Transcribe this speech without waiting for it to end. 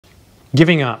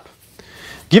Giving up.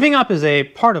 Giving up is a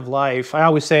part of life. I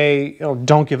always say,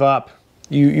 don't give up.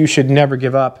 You should never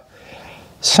give up.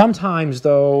 Sometimes,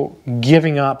 though,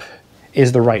 giving up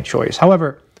is the right choice.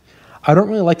 However, I don't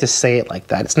really like to say it like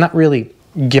that. It's not really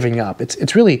giving up.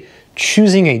 It's really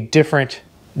choosing a different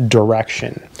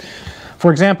direction.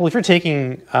 For example, if you're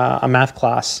taking a math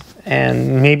class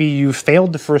and maybe you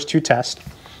failed the first two tests,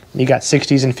 you got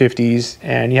 60s and 50s,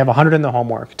 and you have 100 in the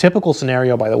homework. Typical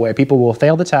scenario, by the way. People will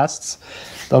fail the tests.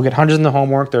 They'll get hundreds in the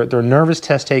homework. They're nervous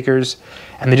test takers,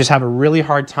 and they just have a really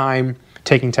hard time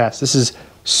taking tests. This is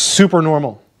super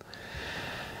normal.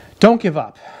 Don't give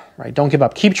up, right? Don't give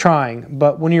up. Keep trying.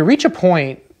 But when you reach a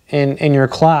point in your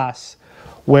class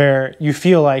where you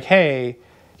feel like, hey,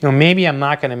 maybe I'm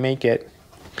not going to make it,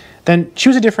 then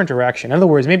choose a different direction. In other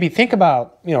words, maybe think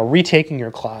about, retaking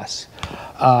your class.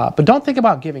 But don't think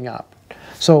about giving up.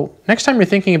 So next time you're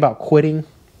thinking about quitting,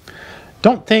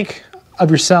 don't think of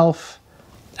yourself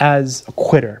as a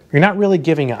quitter. You're not really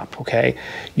giving up, okay?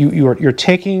 You're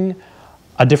taking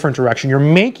a different direction. You're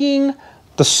making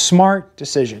the smart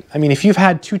decision. I mean, if you've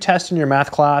had 2 tests in your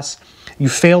math class, you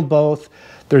failed both,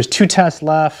 there's 2 tests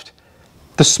left,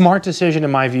 the smart decision,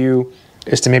 in my view,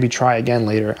 is to maybe try again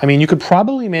later. I mean, you could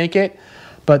probably make it,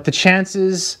 but the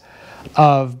chances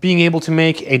of being able to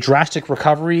make a drastic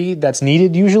recovery that's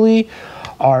needed usually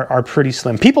are pretty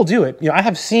slim. People do it. I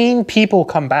have seen people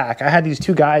come back. I had these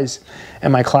 2 guys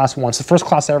in my class once, the first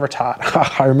class I ever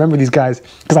taught. I remember these guys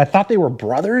because I thought they were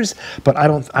brothers, but I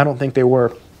don't think they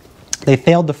were. They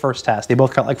failed the first test. They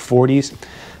both got like 40s.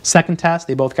 Second test,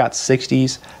 they both got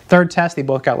 60s. Third test, they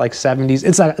both got like 70s.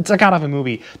 It's like out of a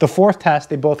movie. The fourth test,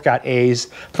 they both got A's.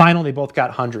 Final, they both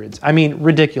got hundreds. I mean,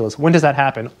 ridiculous. When does that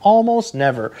happen? Almost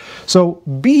never. So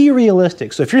be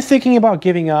realistic. So if you're thinking about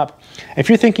giving up, if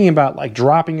you're thinking about like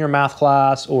dropping your math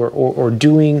class or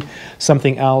doing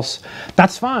something else,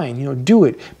 that's fine. Do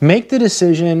it. Make the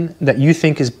decision that you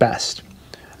think is best.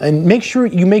 And make sure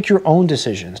you make your own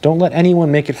decisions. Don't let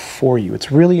anyone make it for you.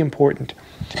 It's really important.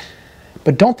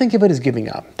 But don't think of it as giving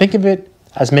up. Think of it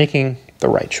as making the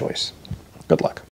right choice. Good luck.